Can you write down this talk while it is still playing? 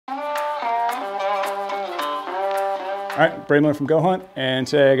All right, Braden from goHUNT, and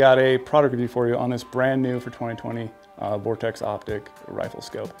today I got a product review for you on this brand new for 2020 Vortex optic rifle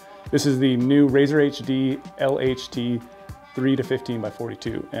scope. This is the new Razor HD LHT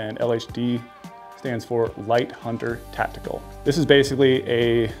 3-15x42, and LHD stands for Light Hunter Tactical. This is basically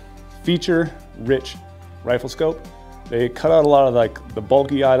a feature-rich rifle scope. They cut out a lot of the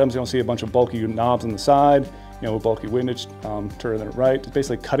bulky items. You don't see a bunch of bulky knobs on the side, bulky windage turret on the right. It's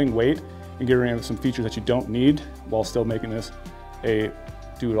basically cutting weight and getting rid of some features that you don't need while still making this a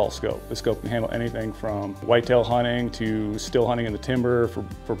do-it-all scope. This scope can handle anything from whitetail hunting to still hunting in the timber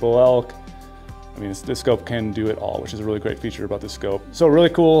for bull elk. I mean, this scope can do it all, which is a really great feature about this scope. So a really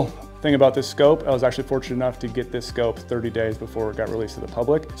cool thing about this scope, I was actually fortunate enough to get this scope 30 days before it got released to the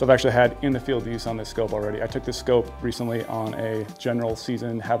public. So I've actually had in the field use on this scope already. I took this scope recently on a general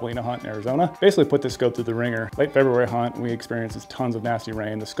season javelina hunt in Arizona. Basically put this scope through the ringer. Late February hunt, we experienced tons of nasty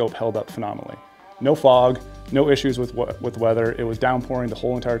rain. The scope held up phenomenally. No fog, no issues with weather. It was downpouring the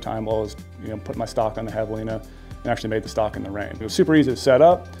whole entire time while I was putting my stock on the javelina and actually made the stock in the rain. It was super easy to set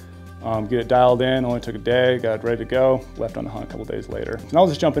up. Get it dialed in, only took a day, got it ready to go, left on the hunt a couple days later. So now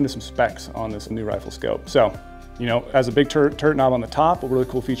let's just jump into some specs on this new rifle scope. So, as a big turret knob on the top, a really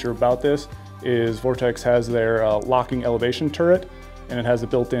cool feature about this is Vortex has their locking elevation turret, and it has a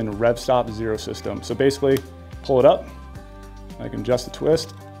built-in rev stop zero system. So basically, pull it up, I can adjust the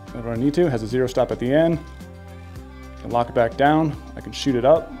twist whenever I need to. It has a zero stop at the end. I can lock it back down, I can shoot it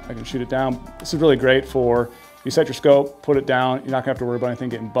up, I can shoot it down. This is really great for you set your scope, put it down, you're not gonna have to worry about anything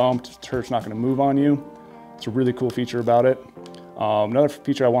getting bumped, the turret's not gonna move on you. It's a really cool feature about it. Another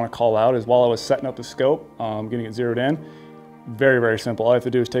feature I wanna call out is while I was setting up the scope, getting it zeroed in, very, very simple. All I have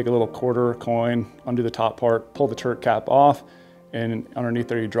to do is take a little quarter coin, undo the top part, pull the turret cap off, and underneath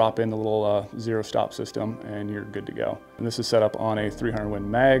there you drop in the little zero stop system and you're good to go. And this is set up on a 300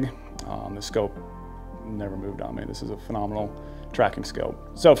 Win mag. The scope never moved on me. This is a phenomenal tracking scope.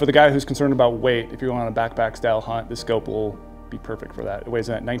 So for the guy who's concerned about weight, if you're on a backpack style hunt, this scope will be perfect for that. It weighs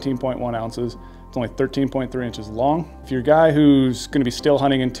in at 19.1 ounces. It's only 13.3 inches long. If you're a guy who's gonna be still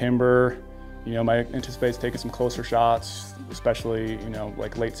hunting in timber, might anticipate taking some closer shots, especially,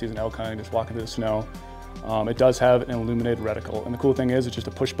 like late season elk hunting, just walking through the snow. It does have an illuminated reticle. And the cool thing is it's just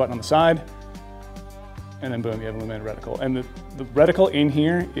a push button on the side, and then boom, you have an illuminated reticle. And the reticle in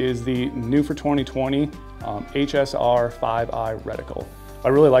here is the new for 2020 HSR-5i reticle. What I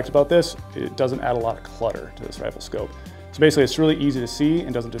really liked about this, it doesn't add a lot of clutter to this rifle scope. So basically it's really easy to see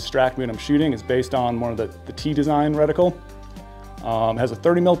and doesn't distract me when I'm shooting. It's based on more of the T-design reticle. It has a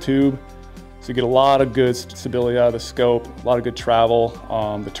 30 mil tube, so you get a lot of good stability out of the scope, a lot of good travel.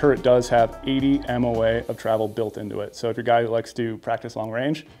 The turret does have 80 MOA of travel built into it. So if you're a guy who likes to practice long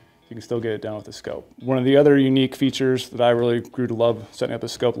range, you can still get it done with the scope. One of the other unique features that I really grew to love setting up the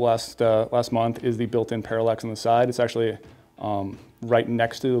scope last month is the built-in parallax on the side. It's actually right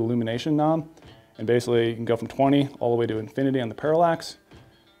next to the illumination knob. And basically you can go from 20 all the way to infinity on the parallax.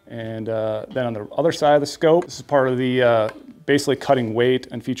 And then on the other side of the scope, this is part of the basically cutting weight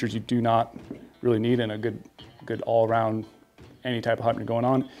and features you do not really need in a good all-around any type of hunting going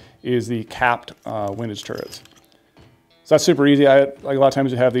on, is the capped windage turrets. So that's super easy. Like a lot of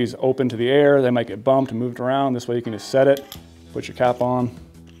times you have these open to the air, they might get bumped and moved around. This way you can just set it, put your cap on,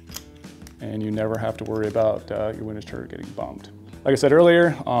 and you never have to worry about your windage turret getting bumped. Like I said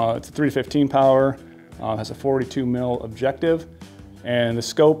earlier, it's a 3-15 power, has a 42 mil objective, and the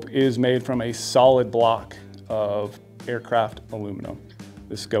scope is made from a solid block of aircraft aluminum.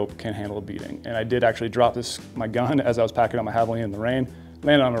 This scope can handle a beating. And I did actually drop my gun as I was packing up my javelina in the rain,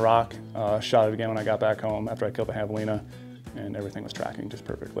 landed on a rock, shot it again when I got back home after I killed the javelina, and everything was tracking just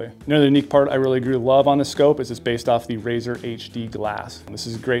perfectly. Another unique part I really grew to love on this scope is it's based off the Razor HD glass. This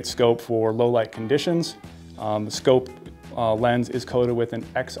is a great scope for low light conditions. The scope lens is coated with an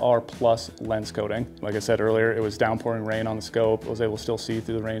XR Plus lens coating. Like I said earlier, it was downpouring rain on the scope. I was able to still see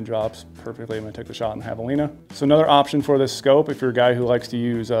through the raindrops perfectly when I took the shot in the javelina. So another option for this scope, if you're a guy who likes to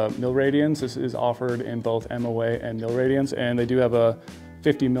use mil radians, this is offered in both MOA and mil radians, and they do have a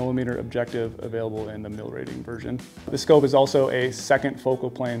 50 millimeter objective available in the mil rating version. The scope is also a second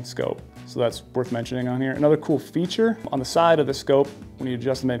focal plane scope, so that's worth mentioning on here. Another cool feature, on the side of the scope, when you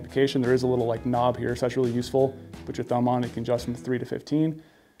adjust the magnification, there is a little knob here, so that's really useful. Put your thumb on it, you can adjust from 3 to 15.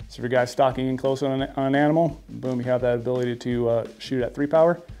 So if your guy's stalking in close on an animal, boom, you have that ability to shoot at 3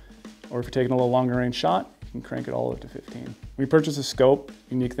 power. Or if you're taking a little longer range shot, you can crank it all up to 15. When you purchase a scope,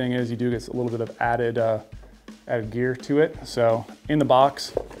 unique thing is you do get a little bit of added gear to it. So in the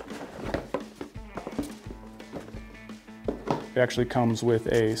box, it actually comes with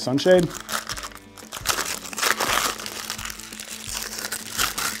a sunshade.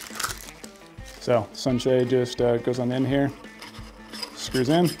 So sunshade just goes on the end here, screws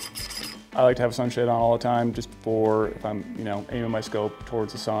in. I like to have a sunshade on all the time just for if I'm, aiming my scope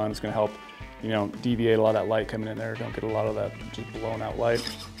towards the sun. It's gonna help, deviate a lot of that light coming in there. Don't get a lot of that just blown out light.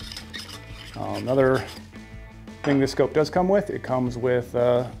 Another thing this scope does come with, it comes with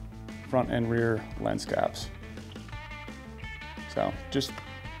front and rear lens caps. So just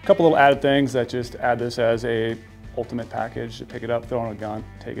a couple little added things that just add this as a ultimate package to pick it up, throw on a gun,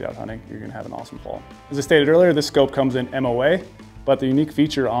 take it out hunting. You're gonna have an awesome fall. As I stated earlier, this scope comes in MOA, but the unique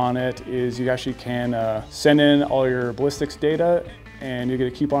feature on it is you actually can send in all your ballistics data and you get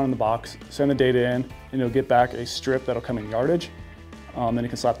a coupon in the box, send the data in, and you'll get back a strip that'll come in yardage. Then you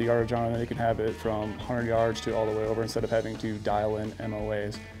can slap the yardage on and then you can have it from 100 yards to all the way over instead of having to dial in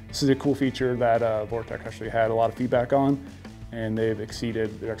MOAs. This is a cool feature that Vortex actually had a lot of feedback on, and they've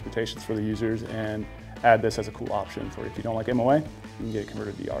exceeded their expectations for the users and add this as a cool option for you. If you don't like MOA, you can get it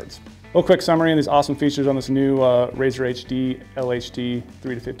converted to yards. A little quick summary of these awesome features on this new Razor HD LHT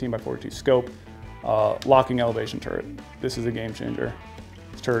 3-15x42 scope. Locking elevation turret. This is a game changer.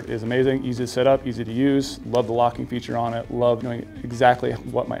 This turret is amazing, easy to set up, easy to use. Love the locking feature on it. Love knowing exactly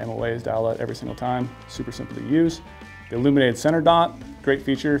what my MOA is dialed at every single time. Super simple to use. The illuminated center dot, great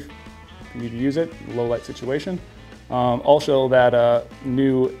feature if you need to use it, low light situation. Also that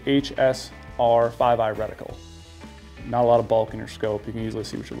new HSR-5i reticle. Not a lot of bulk in your scope. You can easily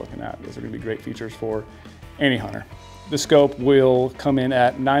see what you're looking at. Those are gonna be great features for any hunter. The scope will come in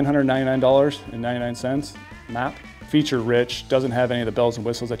at $999.99 MAP. Feature rich, doesn't have any of the bells and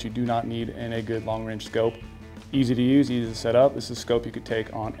whistles that you do not need in a good long range scope. Easy to use, easy to set up. This is a scope you could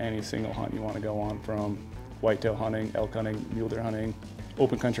take on any single hunt you want to go on, from whitetail hunting, elk hunting, mule deer hunting,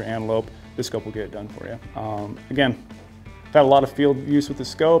 open country antelope. This scope will get it done for you. Again, I've had a lot of field use with the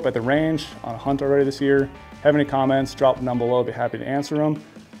scope at the range on a hunt already this year. Have any comments, drop them down below. I'll be happy to answer them.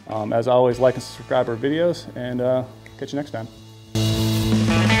 As always, like and subscribe our videos, and catch you next time.